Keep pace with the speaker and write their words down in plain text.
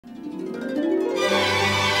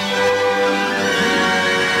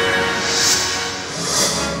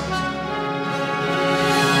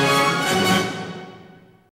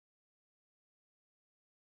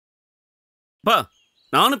பா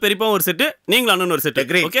நானும் பெரியப்பாவும் ஒரு செட்டு, நீங்களும் அண்ணன் ஒரு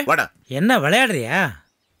செட்டு. ஓகே வாடா. என்ன விளையாடுறியா?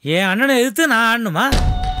 என் அண்ணனை எதிர்த்து நான் ஆடணுமா?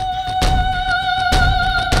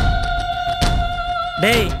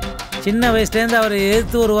 டேய், சின்ன வயசுலேருந்து அவர்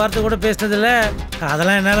எதிர்த்து ஒரு வார்த்தை கூட பேசினதில்ல.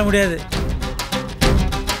 அதெல்லாம் என்னால் முடியாது.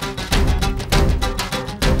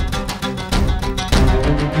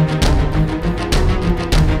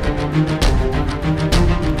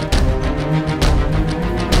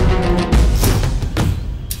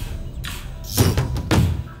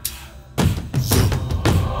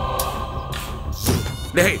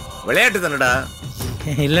 டேய் விளையாட்டு தானடா.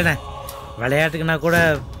 இல்லைண்ணே, விளையாட்டுக்குன்னா கூட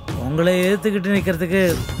உங்களை எதிர்த்துக்கிட்டு நிற்கிறதுக்கு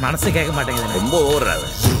மனசு கேட்க மாட்டேங்குது. ரொம்ப ஓவராது.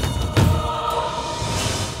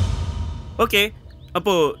 ஓகே,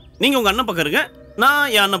 அப்போ நீங்க உங்க அண்ணன் பக்கம் இருங்க,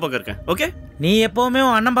 நான் என் அண்ணன் பக்கம் இருக்கேன். ஓகே, நீ எப்பவுமே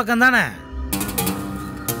உன் அண்ணன் பக்கம் தானே.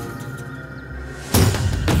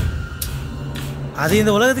 அது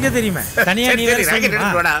இந்த உலகத்துக்கே தெரியுமே. தனியா நீ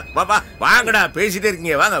வாங்கடா, பேசிட்டே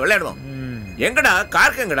இருக்கீங்க, வாங்க விளையாடுவோம். எங்கடா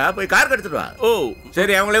கார்க்கு? எங்கடா போய் கார்க்கு எடுத்துட்டு வா. ஓ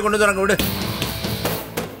சரி, அவங்களே கொண்டு வராங்க, விடு.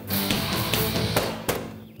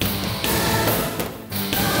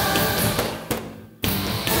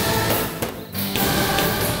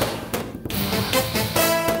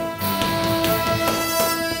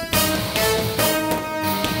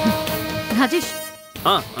 ராஜேஷ்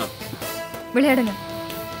விளையாடுங்க.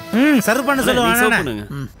 சர்வ் பண்ண சொல்லுவாங்க.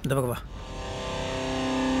 இந்த பக்கம் வா.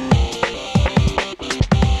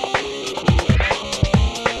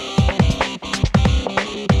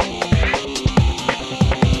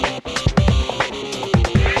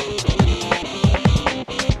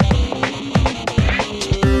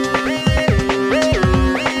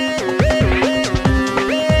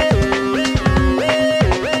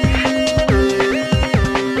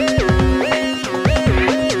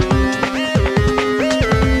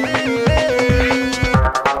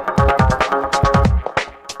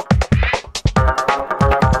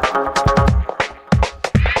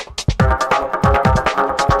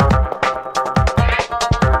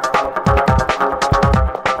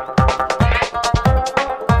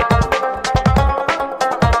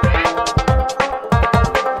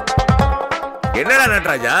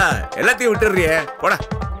 எல்லாத்தையும் விட்டுறியே, போடா.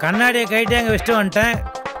 கண்ணாடியை கைட்டு அங்க வச்சுட்டு வந்துட்டேன்,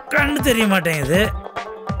 கண்ணு தெரிய மாட்டேங்குது.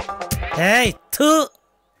 ஏய் தூ,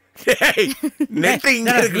 நெட்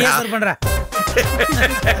இங்க இருக்குடா. பண்ற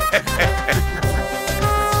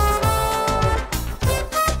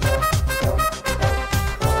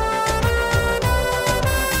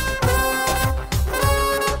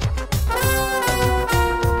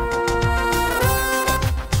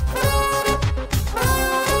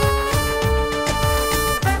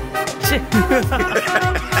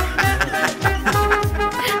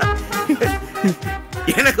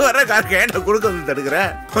எனக்கு வர கார்க்கு ஏன்டா குடுக்க வந்து தடுக்குற?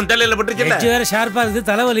 உன் தலையில பட்டுச்சுல. எட்ஜ் வேற ஷார்ப்பா இருக்குது,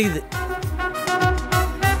 தலை வலிக்குது.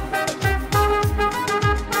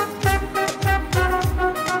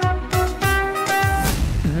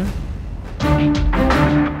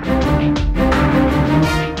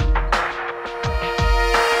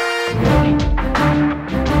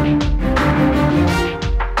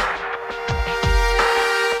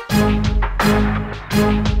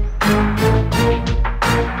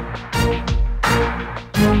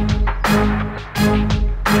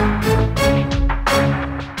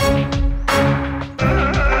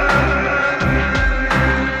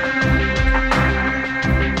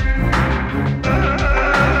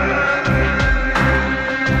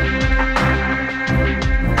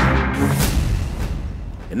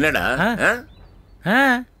 என்னடா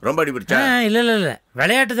ரொம்ப அடிபடுச்சா? இல்ல இல்ல இல்ல,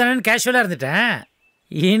 விளையாட்டு தானே கேஷுவலா இருந்துட்டேன்.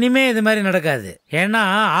 இனிமே இது மாதிரி நடக்காது. ஏன்னா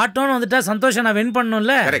ஆட்டோன்னு வந்துட்டா சந்தோஷம் நான் வின்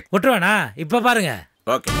பண்ணணும்ல. விட்டுருவேனா? இப்ப பாருங்க.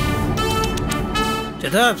 ஓகே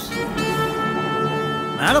ஜெதாப்ஸ்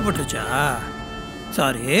மேல போட்டுருச்சா?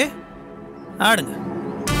 சாரி, ஆடுங்க.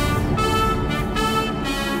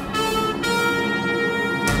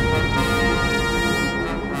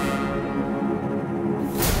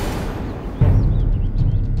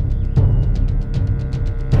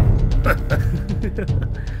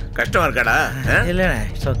 கஷ்டமா இருக்காடா? இல்ல,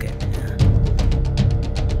 இட்ஸ் ஓகே.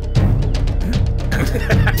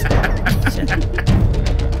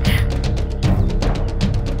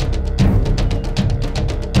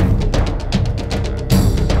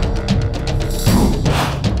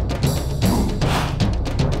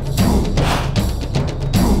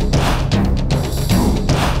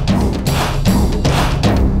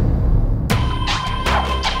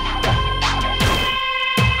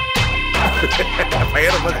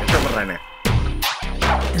 பையன் ரொம்ப கஷ்டப்படுறானே.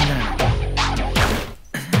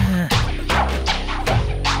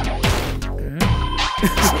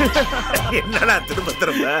 என்னடா திரும்ப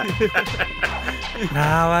திரும்ப?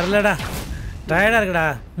 நான் வரலடா, டயர்டா இருக்குடா,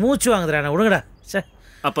 மூச்சு வாங்குதுடா, நான் விடுங்கடா. சே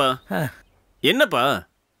அப்பா என்னப்பா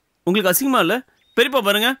உங்களுக்கு அசிங்கமா இல்லை? பெரியப்பா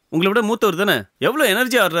பாருங்க, உங்களை விட மூத்தவர் தானே, எவ்வளோ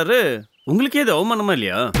எனர்ஜி ஆடுறாரு. உங்களுக்கே இது அவமானமா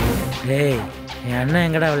இல்லையா? டேய் என் அண்ணன்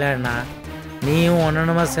எங்கடா விளையாடுனா? நீயும்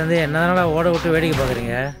ஒன்னொன்னுமா சேர்ந்து என்னதானடா ஓட விட்டு வேடிக்கை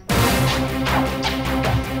பார்க்குறீங்க?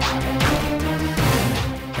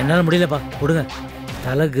 என்னால் முடியலப்பா, விடுங்க.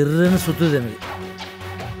 தலை கிருன்னு சுத்துது எனக்கு.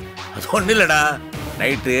 அது ஒன்றும் இல்லைடா,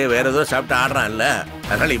 நைட்டு வேற ஏதோ சாப்பிட்டு ஆடுறான்ல,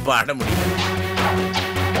 அதனால இப்போ ஆட முடியும்.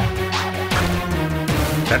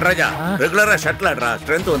 ஷட்ராஜா ரெகுலரா ஷட்டில் ஆடுறா,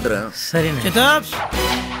 ஸ்ட்ரென்த் வந்துடும். சரிண்ணே. சித்தாப்ஸ்,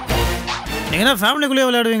 நீங்கள் என்ன ஃபேமிலிக்குள்ளேயே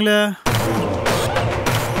விளையாடுவீங்களே?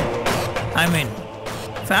 ஐ மீன்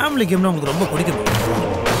ஃபேமிலி கேம்னா உங்களுக்கு ரொம்ப பிடிக்கும்.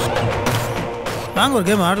 வாங்க ஒரு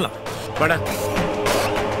கேம் ஆடலாம். வாடா.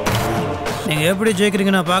 நீங்கள் எப்படி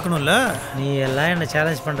ஜெயிக்கிறீங்க நான் பார்க்கணும்ல. நீ எல்லாம் என்னை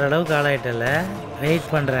சேலஞ்ச் பண்ணுற அளவுக்கு ஆளாயிட்டல. வெயிட்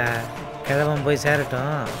பண்ணுற, கிழவன் போய்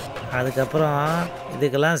சேரட்டும், அதுக்கப்புறம்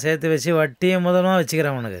இதுக்கெல்லாம் சேர்த்து வச்சு வட்டியை முதலமாக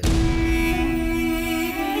வச்சுக்கிறேன் உனக்கு.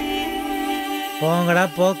 போங்கடா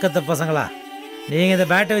போக்கத்த பசங்களா, நீங்கள் இந்த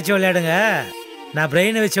பேட்டை வச்சு விளையாடுங்க, நான்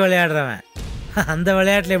பிரெயினை வச்சு விளையாடுறவன். அந்த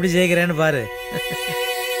விளையாட்டில் எப்படி ஜெயிக்கிறேன்னு பாரு.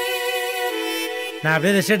 நான்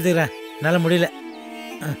அப்படியே ரெஸ்ட் எடுத்துக்கிறேன், என்னால் முடியல.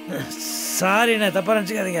 சாரி, நான் தப்பா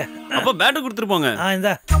நினச்சிக்காதீங்க. அப்போ பேட்டை கொடுத்துருப்போங்க.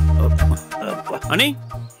 இந்தா அண்ணி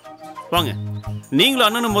வாங்க, நீங்களும்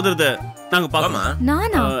அண்ணனும் மோதுறத நாங்க பார்க்கலாம்.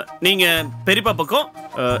 நானா? நீங்க பெரியப்பா பக்கம்,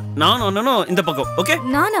 நானும் அண்ணனும் இந்த பக்கம். ஓகே?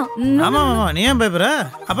 நானா? ஆமா ஆமா, நீ ஏன் பயப்படுற?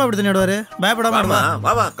 அப்பா இப்படி தண்ணிடுவாரு, பயப்படாம.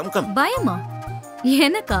 வா வா, கம் கம். பயமா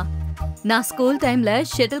எனக்கா? நான் ஸ்கூல் டைம்ல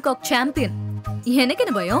ஷட்டில் காக் சாம்பியன். எனக்கு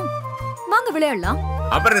என்ன பயம்? வாங்க விளையாடலாம்.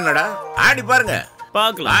 அப்புறம் என்னடா, ஆடி பாருங்க.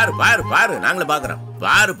 பார்க்கலாம். பாரு பாரு பாரு, நாங்களும் பார்க்குறோம்.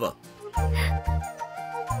 பாரு போ.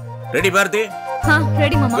 ரெடி பார்த்தி?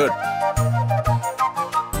 ரெடி மாமா. குட்.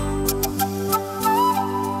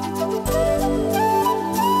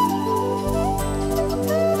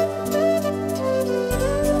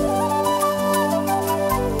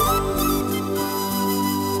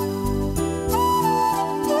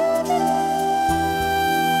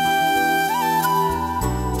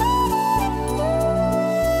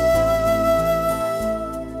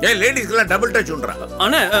 லேடிஸ்க்குலாம் double touch உண்றாங்க.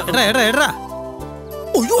 அண்ணே எட்ரா எட்ரா எட்ரா.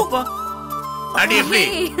 ஐயோப்பா, அடி எப்படி?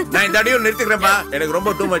 நான் இந்த அடியும் நிறுத்திக்கிறேன்ப்பா, எனக்கு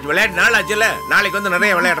ரொம்ப டூ மச். விளையாட்டு நாள் ஆச்சுல்ல, நாளைக்கு வந்து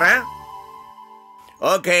நிறைய விளையாடுறேன்.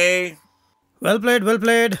 Okay, well played well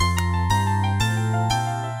plate.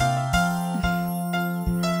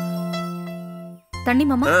 தண்ணி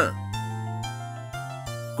மாமா.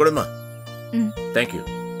 கொடுமா. தேங்க்யூ.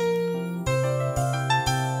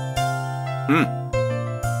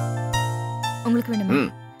 உங்களுக்கு வேணுமா?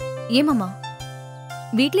 ஏன் மாமா,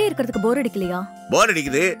 வீட்லயே இருக்கிறதுக்கு போர் அடிக்கலையா? போர்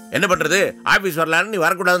அடிக்குது, என்ன பண்றது? ஆபீஸ் வரலான்னு நீ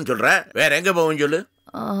வரக்கூடாதுன்னு சொல்ற, வேற எங்க போவோம் சொல்லு.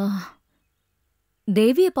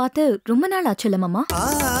 தேவிய பார்த்து ரொம்ப நாள் ஆச்சுல்ல மாமா?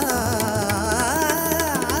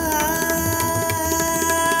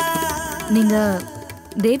 நீங்க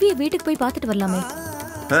தேவிய வீட்டுக்கு போய் பார்த்துட்டு வரலாமே.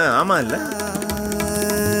 ஆமா இல்ல,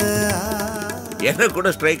 என்ன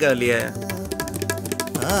கூட ஸ்ட்ரைக் ஆகலையே.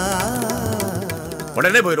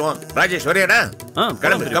 உடனே போயிடுவோம். ராஜேஷ் வரையாடா?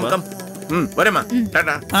 கிளம்பு, கம் கம். வரேம்மா,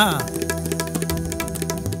 டாடா.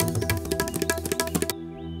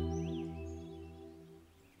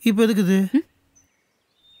 இப்போ எதுக்குது?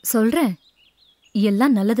 சொல்றேன்,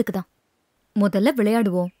 எல்லாம் நல்லதுக்கு தான். முதல்ல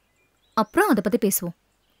விளையாடுவோம், அப்புறம் அதை பத்தி பேசுவோம்.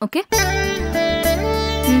 ஓகே?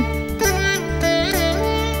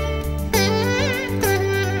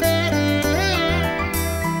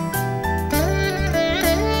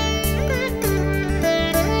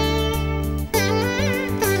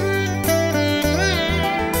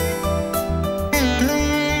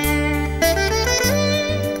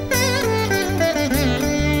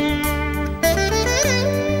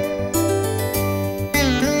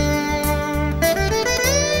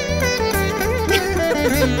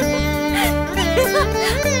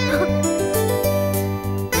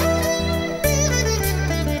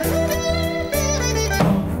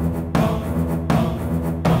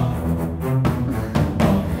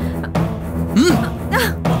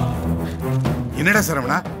 என்னடா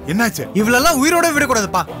சரவணா, என்னாச்சு? இவளெல்லாம் உயிரோட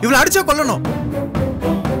விடக்கூடாதுப்பா, இவளை அடிச்சா கொல்லணும்.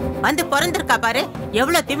 வந்து பிறந்திருக்கா பாரு,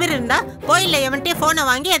 எவ்வளவு திமிர் இருந்தா கோயில்ல எவன்ட்டே போனை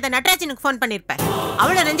வாங்கி அந்த நடராஜனுக்கு போன் பண்ணிருப்பேன்.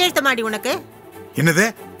 அவ்வளவு நெஞ்செழுத்த மாடி உனக்கு. என்னது,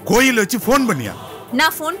 கோயில்ல வச்சு போன் பண்ணியா?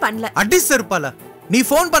 நான் போன் பண்ணல. அடி செருப்பால, நீ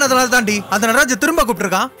போன் பண்ணதுனால தாண்டி அந்த நடராஜ திரும்ப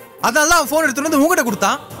கூப்பிட்டுருக்கான். அதனால அவன் போன் எடுத்துட்டு வந்து உங்ககிட்ட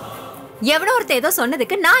கொடுத்தான். எவனோ ஒருத்த ஏதோ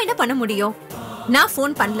சொன்னதுக்கு நான் என்ன பண்ண முடியும்? நான்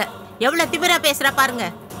போன் பண்ணல. எவ்வளவு திமிரா பேசுறா பாருங்க.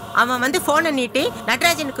 அவன் வந்து போனை நீட்டி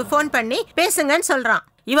நடராஜனுக்கு போன் பண்ணி பேசுங்கன்னு சொல்றான்.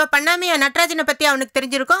 இவ பண்ணாமையா நடராஜனை பத்தி அவனுக்கு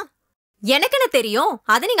தெரிஞ்சிருக்கும்? எனக்கு என்ன தெரியும்?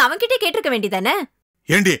 அதை நீங்க அவன்கிட்டே கேட்டிருக்க வேண்டியதானே?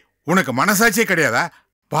 ஏண்டி, உனக்கு மனசாட்சியே கிடையாதா?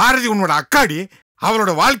 பாரதி உன்னோட அக்காடி,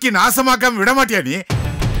 அவளோட வாழ்க்கையை நாசமாக்காம விட மாட்டியா நீ?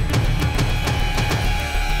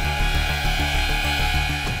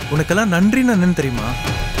 உனக்கெல்லாம் நன்றின்னு என்னன்னு தெரியுமா?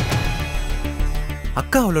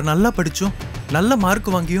 அக்கா அவ்வளோ நல்லா படிச்சும் நல்ல மார்க்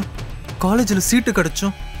வாங்கியும் காலேஜில் சீட்டு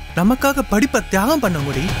கிடைச்சும் நமக்காக படிப்பை தியாகம் பண்ண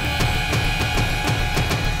முடியும்.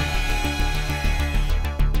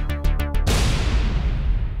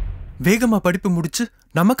 வேகமா படிப்பு முடிச்சு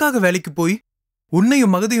நமக்காக வேலைக்கு போய்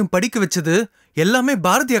உன்னையும் மகதையும் படிக்க வச்சது எல்லாமே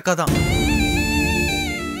பாரதி அக்கா தான்.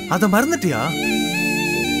 அத மறந்துட்டியா?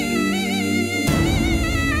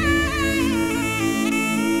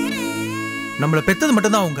 நம்மளை பெத்தது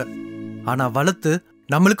மட்டும்தான் அவங்க. ஆனா வளர்த்து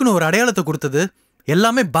நம்மளுக்குன்னு ஒரு அடையாளத்தை கொடுத்தது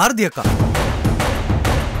எல்லாமே பாரதி அக்கா.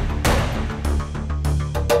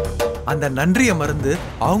 அந்த நன்றியை மறந்து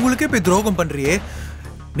அவங்களுக்கே போய் துரோகம் பண்றியே,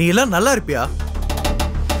 நீ எல்லாம் நல்லா இருப்பியா?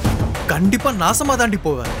 கண்டிப்பா நாசமா தாண்டி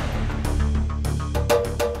போவ.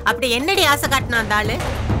 அப்படி என்னடி ஆசை காட்டினா அந்த ஆளு?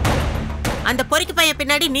 அந்த பொறுக்கி பையன்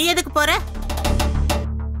பின்னாடி நீ எதுக்கு போற?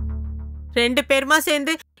 2 பேருமா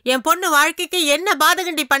சேர்ந்து என் பொண்ணு வாழ்க்கைக்கு என்ன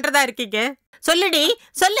பாதகண்டி பண்றதா இருக்கீங்க? சொல்லுடி,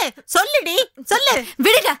 சொல்லு, சொல்லுடி, சொல்லு.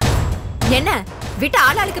 விடுங்க. என்ன விட்டு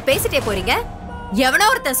ஆளாளுக்கு பேசிட்டே போறீங்க? எவனோ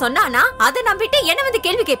ஒருத்தன் சொன்னானா அதை நம்பிட்டு என்ன வந்து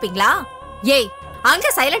கேள்வி கேட்பீங்களா? ஏய், அங்க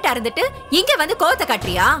சைலண்டா இருந்துட்டு இங்க வந்து கோவத்தை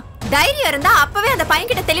காட்டுறியா? தைரியம் இருந்தா அப்பவே அந்த பையன்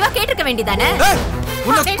கிட்ட தெளிவா கேட்டிருக்க வேண்டியதானே.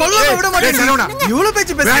 உன்னை கொல்லாம விட மாட்டேன். இவ்வளவு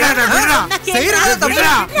பேச்சு பேசுறீங்க. செய்யறதா தப்பு.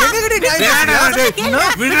 எங்கடி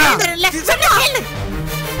நியாயம்?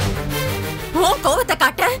 ஓ கோவத்தை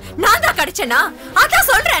காட்ட நான் தான் கடிச்சேனா? அதான்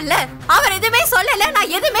சொல்றேன்ல, அவர் எதுவுமே சொல்லல,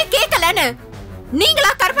 நான் எதுவுமே கேட்கலன்னு.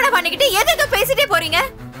 நீங்களா கற்பனை பண்ணிக்கிட்டு எதுக்கு பேசிட்டே போறீங்க?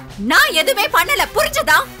 நான் எதுவுமே பண்ணல,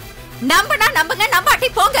 புரிஞ்சதா? நம்பனா நம்புங்க, நம்பாட்டி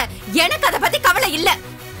போங்க. எனக்கு அத பத்தி கவலை இல்ல.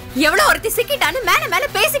 எவ்வளவு ஒருத்தி சிக்கிட்டான்னு மேல மேல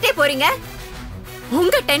பேசிட்டே போறீங்க.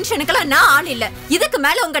 உங்க டென்ஷனுக்குலாம் நான் ஆள் இல்ல. இதுக்கு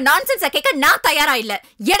மேல உங்க நான்சென்ஸ கேட்க நான் தயாரா இல்ல.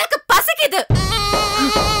 எனக்கு பசிக்குது.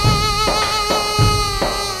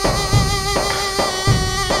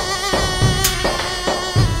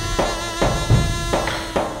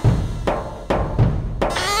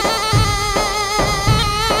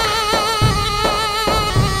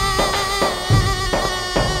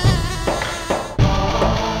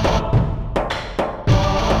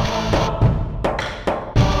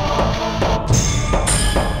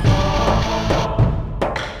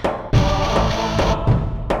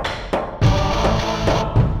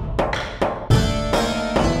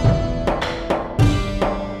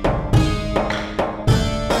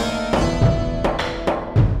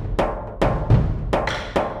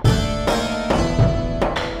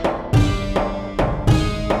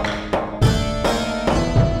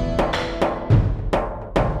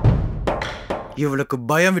 இவளுக்கு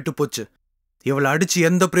பயம் விட்டு போச்சு. இவளை அடிச்சு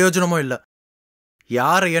எந்த பிரயோஜனமும் இல்ல.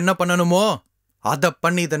 யார என்ன பண்ணணுமோ அத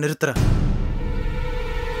பண்ணி இதை நிறுத்துற.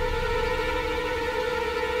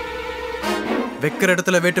 வைக்கிற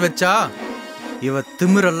இடத்துல வேட்டு வச்சா இவ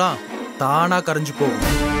திமிரெல்லாம் தானா கரைஞ்சு போகும்.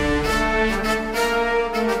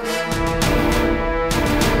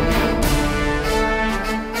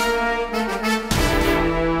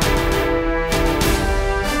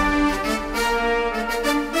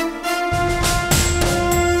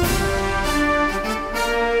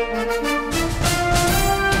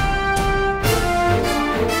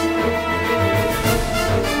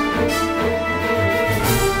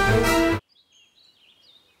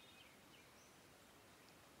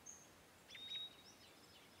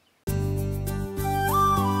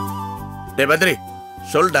 டேய் பத்ரி,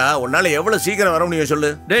 சொல்டா, உன்னால எவ்வளவு சீக்கிரம் வர முடியும் சொல்லு.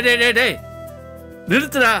 டேய் டேய் டேய் டேய்,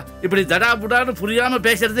 நிறுத்துடா. இப்படி தடா புடான்னு புரியாம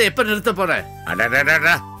பேசுறது எப்ப நிறுத்த போற?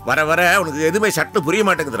 அடடடடா, வர வர உனக்கு எதுவுமே சட்டு புரிய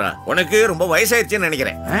மாட்டேங்குதுடா. உனக்கு ரொம்ப வயசாயிருச்சுன்னு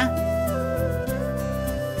நினைக்கிறேன்.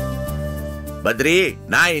 பத்ரி,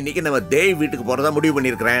 நான் இன்னைக்கு நம்ம தேவி வீட்டுக்கு போறதா முடிவு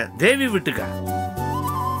பண்ணிருக்கிறேன். தேவி வீட்டுக்கா?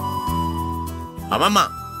 ஆமாமா,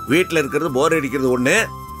 வீட்டுல இருக்கிறது போர் அடிக்கிறது ஒண்ணு,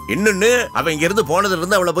 இன்னொன்னு அவ இங்க இருந்து போனதுல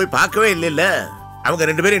இருந்து அவளை போய் பார்க்கவே இல்ல. அவங்க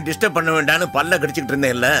 2 பேரையும் டிஸ்டர்ப் பண்ண வேண்டாம்னு பல்ல கடிச்சுக்கிட்டு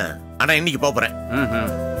இருந்தேன் இல்ல. ஆனா இன்னைக்கு போறேன்.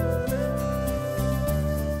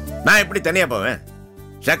 நான் எப்படி தனியா போவேன்?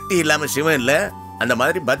 சக்தி இல்லாம சிவன் இல்ல, அந்த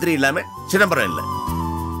மாதிரி பத்ரி இல்லாம சிதம்பரம் இல்ல.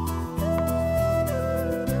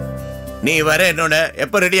 நீ வர என்னோட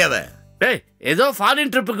எப்ப ரெடியாவ? டேய், ஏதோ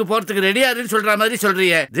ஃபாரின் ட்ரிப்புக்கு போறதுக்கு ரெடியாருன்னு சொல்ற மாதிரி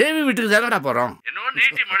சொல்றியே. தேவி வீட்டுக்கு தானடா போறோம். என்னவோ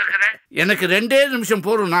நீட்டி முழக்கற. எனக்கு 2 நிமிஷம்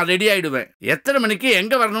போறோம், நான் ரெடி ஆயிடுவேன். எத்தனை மணிக்கு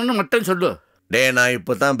எங்க வரணும்னு மட்டும் சொல்லு. டே, நான்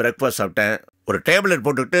இப்பதான் பிரேக்ஃபாஸ்ட் சாப்பிட்டேன். ஒரு டேப்லெட்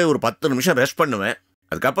போட்டுட்டு ஒரு 10 நிமிஷம் ரெஸ்ட் பண்ணுவேன்.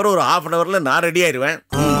 அதுக்கப்புறம் ஒரு 1/2 hourல நான் ரெடி ஆயிடுவேன்.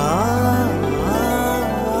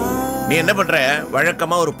 நீ என்ன பண்ற?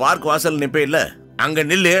 வழக்கமா ஒரு பார்க் வாசல் நிப்பே இல்ல, அங்க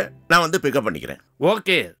நில்லு, நான் வந்து பிக்கப் பண்ணிக்கிறேன்.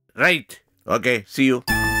 Okay, right. Okay, see you.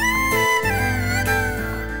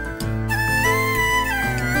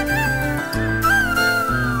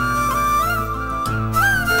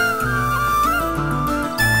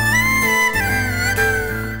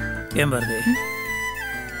 ஏன் பாரதி,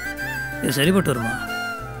 இது சரிப்பட்டு வருமா?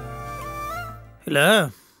 இல்லை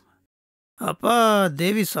அப்பா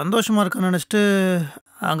தேவி சந்தோஷமாக இருக்கான்னு நினச்சிட்டு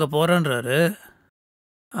அங்கே போகிறான்றாரு.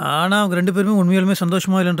 ஆனால் அவங்க 2 பேருமே உண்மையாலுமே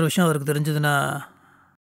சந்தோஷமாக இல்லைன்ற விஷயம் அவருக்கு தெரிஞ்சதுன்னா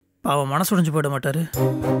பாவம் மனசு உடைஞ்சு போயிட மாட்டார்.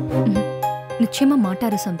 நிச்சயமா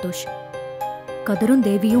மாட்டாரு சந்தோஷ். கதிரும்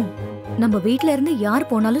தேவியும் நம்ம வீட்ல இருந்து யார்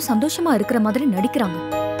போனாலும் சந்தோஷமா இருக்கிற மாதிரி நடிக்கிறாங்க.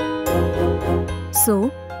 சோ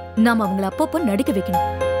நாம அவங்கள அப்பப்போ நடிக்க வைக்கணும்.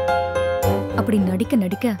 அப்படி நடிக்க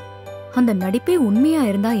நடிக்க அந்த நடிப்பே உண்மையா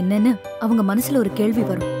இருந்தா என்னன்னு அவங்க மனசுல ஒரு கேள்வி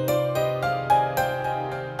வரும்.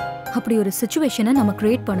 அப்படி ஒரு சிச்சுவேஷனை நம்ம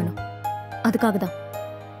கிரியேட் பண்ணணும். அதுக்காக தான்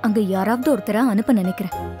அங்க யாராவது ஒருத்தரை அனுப்ப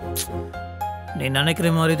நினைக்கிறேன். நீ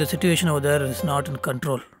நினைக்கிற மாதிரி இந்த situation there is not in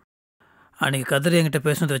control. அன்றைக்கி கதிர் என்கிட்ட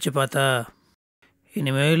பேசினதை வச்சு பார்த்தா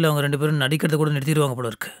இனிமேல் அவங்க 2 பேரும் நடிக்கிறத கூட நிறுத்திடுவாங்க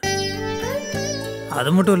போல இருக்கு.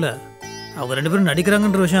 அது மட்டும் இல்லை, அவங்க 2 பேரும்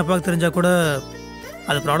நடிக்கிறாங்கன்ற விஷயம் அப்பாவுக்கு தெரிஞ்சால் கூட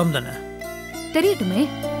அது ப்ராப்ளம் தானே. தெரியட்டுமே.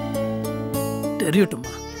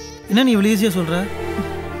 தெரியட்டுமா? என்ன நீ இவ்வளோ ஈஸியாக சொல்கிற?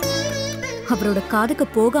 அவரோட காதுக்கு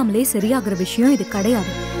போகாமலே சரியாகிற விஷயம் இது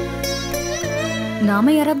கிடையாது.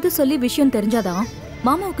 நாம யாராவது சொல்லி விஷயம் தெரிஞ்சாதான்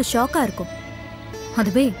மாமாவுக்கு ஷாக்கா இருக்கும்.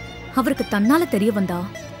 அதுவே அவருக்கு தன்னால தெரிய வந்தா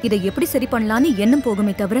இதை எப்படி சரி பண்ணலான்னு எண்ணம்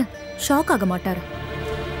போகுமே தவிர ஷாக் ஆக மாட்டாரு.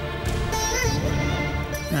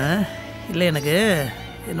 இல்லை, எனக்கு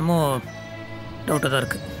என்னமோ டவுட்டாக தான்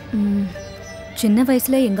இருக்கு. சின்ன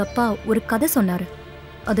வயசுல எங்க அப்பா ஒரு கதை சொன்னாரு.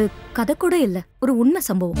 அது கதை கூட இல்ல, ஒரு உண்மை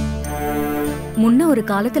சம்பவம். முன்ன ஒரு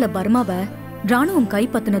காலத்துல பர்மாவை ராணுவம்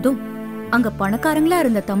கைப்பற்றினதும் அங்க பணக்காரங்களா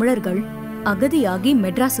இருந்த தமிழர்கள் அகதியாகி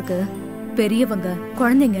மெட்ராஸுக்கு பெரியவங்க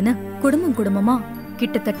குழந்தைங்கன்னு குடும்பம் குடும்பமா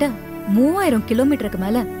கிட்டத்தட்ட 3000 கிலோமீட்டருக்கு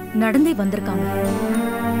மேல நடந்தே வந்திருக்காங்க.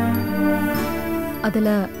 அதுல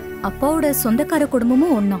அப்பாவோட சொந்தக்கார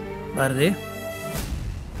குடும்பமும் ஒண்ணா. பாரதி,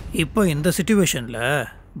 இப்போ இந்த சிச்சுவேஷன்ல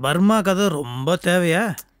பர்மா கதை ரொம்ப தேவையா?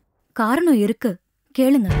 காரணம் இருக்கு,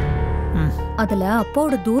 கேளுங்க. அதுல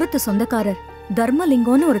அப்பாவோட தூரத்து சொந்தக்காரர்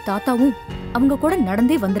தர்மலிங்கம்னு ஒரு தாத்தாவும் அவங்க கூட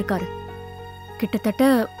நடந்தே வந்திருக்காரு. கிட்டத்தட்ட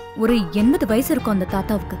ஒரு 80 வயசு இருக்கும் அந்த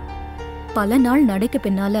தாத்தாவுக்கு. பல நாள் நடைக்கு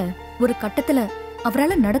பின்னால ஒரு கட்டத்துல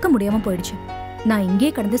அவரால நடக்க முடியாம போயிடுச்சு. நான் இங்கே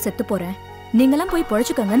கடந்து செத்து போறேன், நீங்களாம் போய்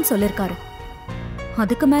பொழைச்சுக்கங்கன்னு சொல்லிருக்காரு.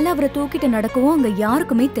 அதுக்கு மேல அவரை தூக்கிட்டு நடக்கவும் அங்க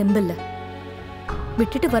யாருக்குமே தெம்பில்ல.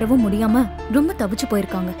 விட்டுட்டு வரவும் முடியாம ரொம்ப தவிச்சு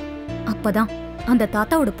போயிருக்காங்க. அப்பதான் அந்த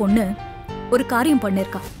தாத்தாவோட பொண்ணு ஒரு காரியம்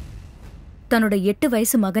பண்ணிருக்கா. தன்னோட 8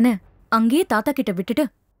 வயசு மகனை அங்கேயே தாத்தா கிட்ட விட்டுட்டு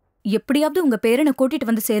எப்படியாவது உங்க பேரனை கூட்டிட்டு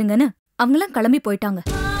வந்து சேருங்கன்னு அவங்களாம் கிளம்பி போயிட்டாங்க.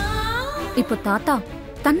 இப்போ தாத்தா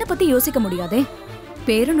தன்னை பத்தி யோசிக்க முடியாதே,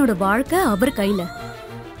 பேரனோட வாழ்க்கை அவர் கையில.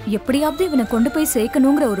 எப்படியாவது இவனை கொண்டு போய்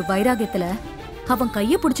சேர்க்கணுங்கிற ஒரு வைராகியத்துல அவன்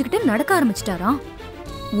கைய புடிச்சுக்கிட்டு நடக்க ஆரம்பிச்சிட்டாராம்.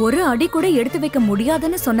 ஒரு அடி கூட எடுத்து வைக்க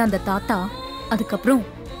முடியாதுன்னு சொன்ன அந்த தாத்தா அதுக்கப்புறம்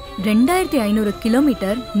 2500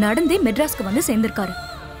 கிலோமீட்டர் நடந்தே மெட்ராஸ்க்கு வந்து சேர்ந்திருக்காரு.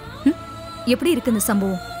 எப்படி இருக்கு இந்த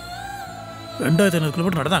சம்பவம்? 2500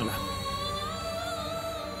 கிலோமீட்டர் நடந்தாங்களா?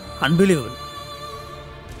 அன்பிலீவபிள்.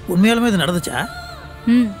 உண்மையாலுமே இது நடந்துச்சா?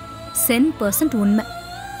 100% உண்மை.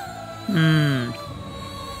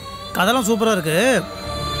 கதைலாம் சூப்பரா இருக்கு.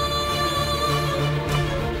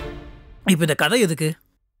 இப்ப இந்த கதை எதுக்கு?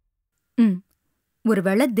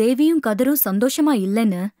 ஒருவேளை தேவியும் கதிரும் சந்தோஷமா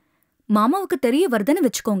இல்லைன்னு மாமாவுக்கு தெரிய வருதுன்னு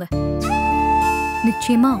வச்சுக்கோங்க.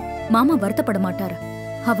 நிச்சயமா மாமா வருத்தப்பட மாட்டாரு.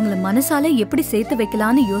 அவங்கள மனசால எப்படி சேர்த்து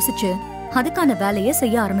வைக்கலான்னு யோசிச்சு அதுக்கான வேலையை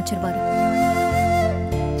செய்ய ஆரம்பிச்சிருவாரு.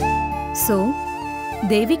 சோ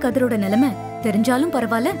தேவி கதிரோட நிலைமை தெரிஞ்சாலும்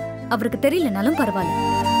பரவாயில்ல, அவருக்கு தெரியலனாலும் பரவாயில்ல.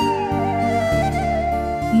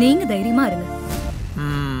 நீங்க தைரியமா இருங்க.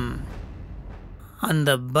 அந்த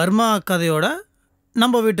பர்மா கதையோட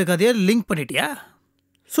நம்ம வீட்டு கதையை லிங்க் பண்ணிட்டியா?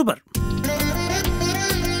 சூப்பர்.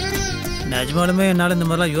 நிஜமாலுமே என்னால் இந்த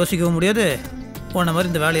மாதிரிலாம் யோசிக்கவும் முடியாது, போன மாதிரி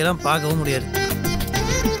இந்த வேலையெல்லாம் பார்க்கவும் முடியாது.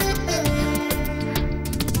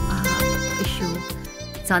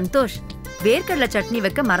 சந்தோஷ், வேர்க்கடலை சட்னி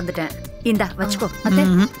வைக்க மறந்துட்டேன். இந்தா வச்சுக்கோ.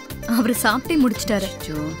 அவரு சாப்பிட்டே முடிச்சிட்டாரு.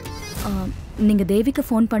 நீங்க தேவிக்கு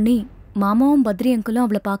ஃபோன் பண்ணி மாமாவும் பத்ரி அங்கிளும்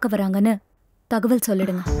அவளை பார்க்க வராங்கன்னு தகவல்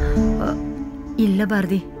சொல்லிடுங்க. இல்ல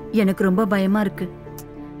பாரதி, எனக்கு ரொம்ப பயமா இருக்கு.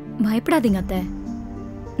 பயப்படாதீங்க அத்தை,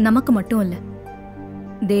 நமக்கு மட்டும் இல்ல,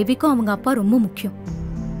 தேவிக்கும் அவங்க அப்பா ரொம்ப முக்கியம்.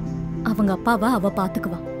 அவங்க அப்பாவை அவ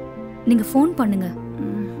பாத்துக்குவா. நீங்க ஃபோன் பண்ணுங்க.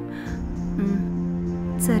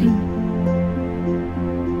 சரி.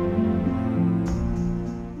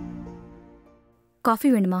 காஃபி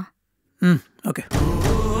வேணுமா? ஓகே.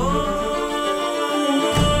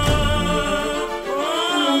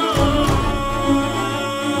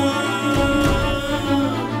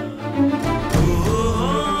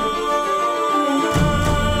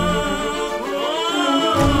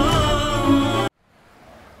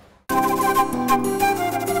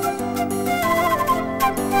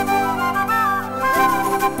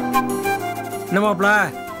 என்ன மாப்ள,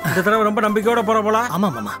 இந்த தடவை ரொம்ப நம்பிக்கையோட போற போல. ஆமா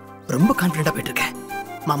மாமா, ரொம்ப கான்ஃபிடென்ட்டா போயிட்டு இருக்கேன்.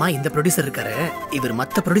 மாமா, இந்த ப்ரொடியூசர் இருக்காரு, இவர்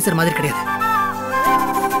மத்த ப்ரொடியூசர் மாதிரி கிடையாது.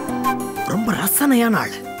 ரொம்ப ரசனையான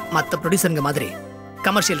ஆள். மத்த ப்ரொடியூசருங்க மாதிரி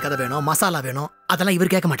கமர்ஷியல் கதை வேணும், மசாலா வேணும், அதெல்லாம்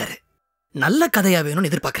இவர் கேட்க மாட்டாரு. நல்ல கதையா வேணும்னு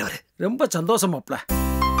எதிர்பார்க்கிறவரு. ரொம்ப சந்தோஷம் மாப்ள.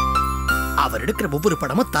 அவர் எடுக்கிற ஒவ்வொரு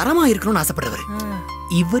படமும் தரமா இருக்கணும்னு ஆசைப்படுறவர்.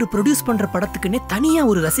 இவர் ப்ரொடியூஸ் பண்ற படத்துக்குன்னே தனியா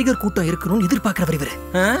ஒரு ரசிகர் கூட்டம் இருக்கணும்னு எதிர்பார்க்கிறவர் இவரு.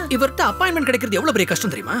 இவர்கிட்ட அப்பாயின்மெண்ட் கிடைக்கிறது எவ்வளவு பெரிய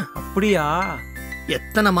கஷ்டம் தெரியுமா? அப்படியா?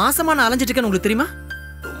 எத்தனை மாசமா நான் அலைஞ்சிட்டு இருக்கேன்னு உங்களுக்கு தெரியுமா?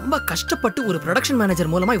 ரொம்ப கஷ்டப்பட்டு ஒரு ப்ரொடக்ஷன் மேனேஜர்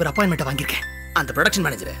மூலமா இவர் அப்பாயின்மெண்ட் வாங்கியிருக்கேன். அந்த ப்ரொடக்ஷன்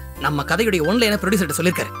மேனேஜர் நம்ம கதையுடைய ஒன்லைன ப்ரொடியூசர்ட்ட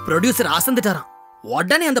சொல்லிருக்காரு. ப்ரொடியூசர் அசந்துட்டாராம்.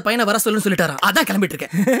 உடனே அந்த பையனை வர சொல்லுன்னு சொல்லிட்டாராம். அதான் கிளம்பிட்டு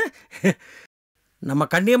இருக்கேன். நம்ம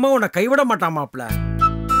கண்ணியமா உன்னை கைவிட மாட்டான் மாப்ள.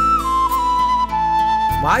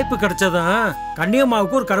 வாய்ப்பு கிடைச்சதும்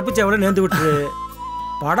கண்ணியம்மாவுக்கு ஒரு கருப்பு சேவலை நேர்ந்து விட்டுரு.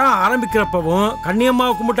 படம் ஆரம்பிக்கிறப்பவும்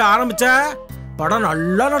கண்ணியம்மாவுக்கு மட்டும் ஆரம்பிச்சா படம்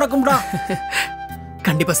நல்லா நடக்கும்டா.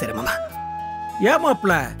 கண்டிப்பா சரி மாமா. ஏன்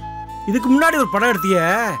மாப்ள, இதுக்கு முன்னாடி ஒரு படம் எடுத்திய,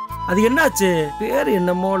 அது என்னாச்சு? பேர்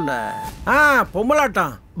என்னமோ இல்ல.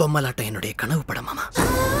 பொம்மலாட்டம். பொம்மலாட்டம் என்னுடைய கனவு படம் மாமா.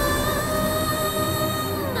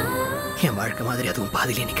 என் வாழ்க்கை மாதிரி அதுவும்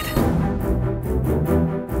பாதியிலே நிக்குது.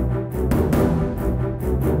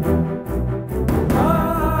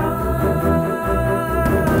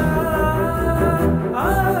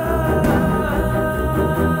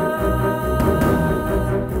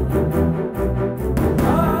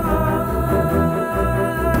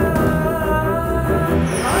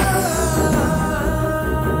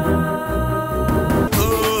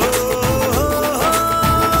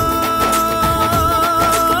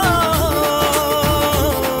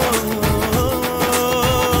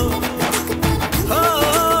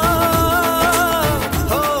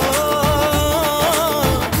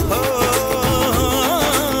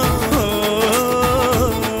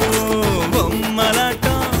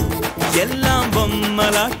 எல்லாம்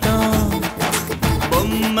பொம்மலாட்டம்.